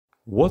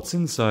What's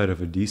inside of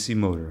a DC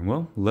motor?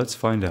 Well, let's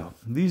find out.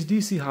 These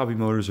DC hobby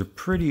motors are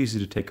pretty easy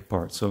to take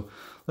apart, so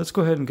let's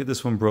go ahead and get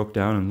this one broke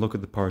down and look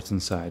at the parts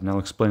inside, and I'll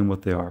explain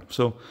what they are.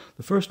 So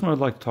the first one I'd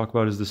like to talk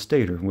about is the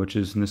stator, which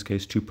is in this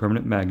case two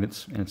permanent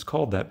magnets, and it's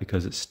called that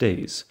because it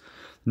stays.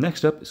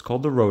 Next up is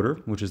called the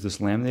rotor, which is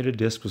this laminated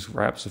disc with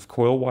wraps of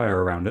coil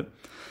wire around it,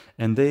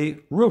 and they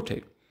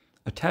rotate.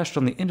 Attached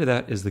on the end of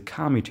that is the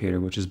commutator,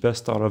 which is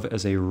best thought of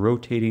as a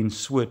rotating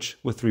switch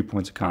with 3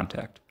 points of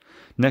contact.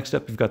 Next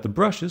up, you've got the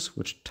brushes,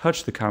 which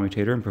touch the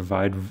commutator and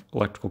provide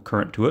electrical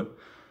current to it.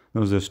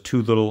 Those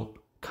two little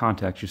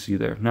contacts you see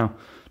there. Now,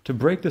 to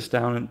break this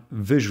down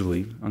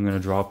visually, I'm going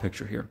to draw a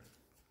picture here.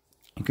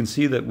 You can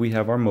see that we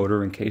have our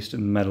motor encased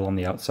in metal on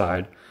the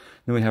outside.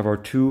 Then we have our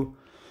two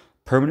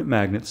permanent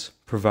magnets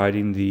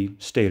providing the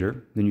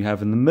stator. Then you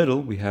have in the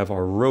middle, we have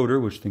our rotor,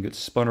 which then gets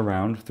spun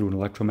around through an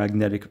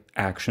electromagnetic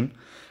action.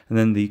 And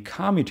then the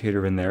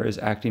commutator in there is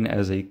acting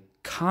as a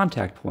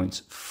contact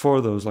points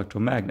for those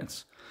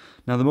electromagnets.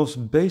 Now, the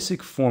most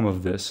basic form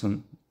of this,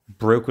 and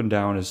broken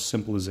down as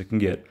simple as it can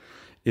get,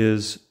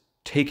 is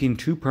taking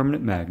two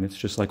permanent magnets,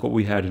 just like what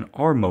we had in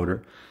our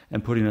motor,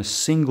 and putting a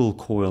single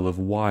coil of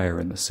wire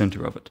in the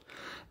center of it.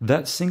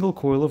 That single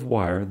coil of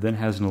wire then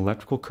has an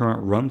electrical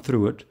current run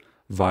through it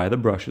via the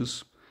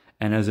brushes,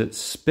 and as it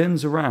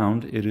spins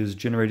around, it is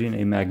generating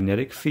a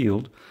magnetic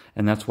field,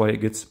 and that's why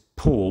it gets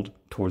pulled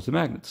towards the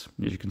magnets.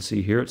 As you can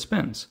see here, it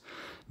spins.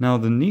 Now,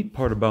 the neat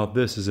part about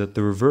this is that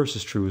the reverse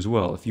is true as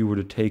well. If you were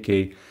to take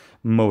a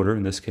motor,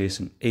 in this case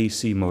an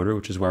AC motor,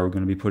 which is why we're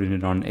going to be putting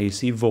it on an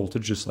AC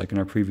voltage, just like in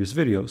our previous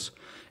videos,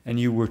 and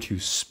you were to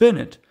spin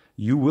it,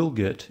 you will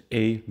get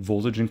a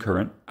voltage and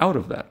current out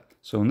of that.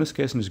 So in this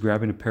case, I'm just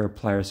grabbing a pair of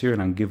pliers here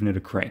and I'm giving it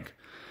a crank.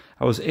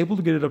 I was able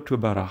to get it up to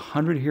about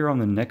 100 here on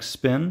the next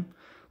spin,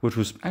 which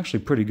was actually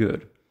pretty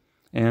good.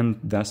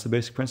 And that's the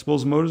basic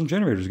principles of motors and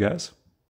generators, guys.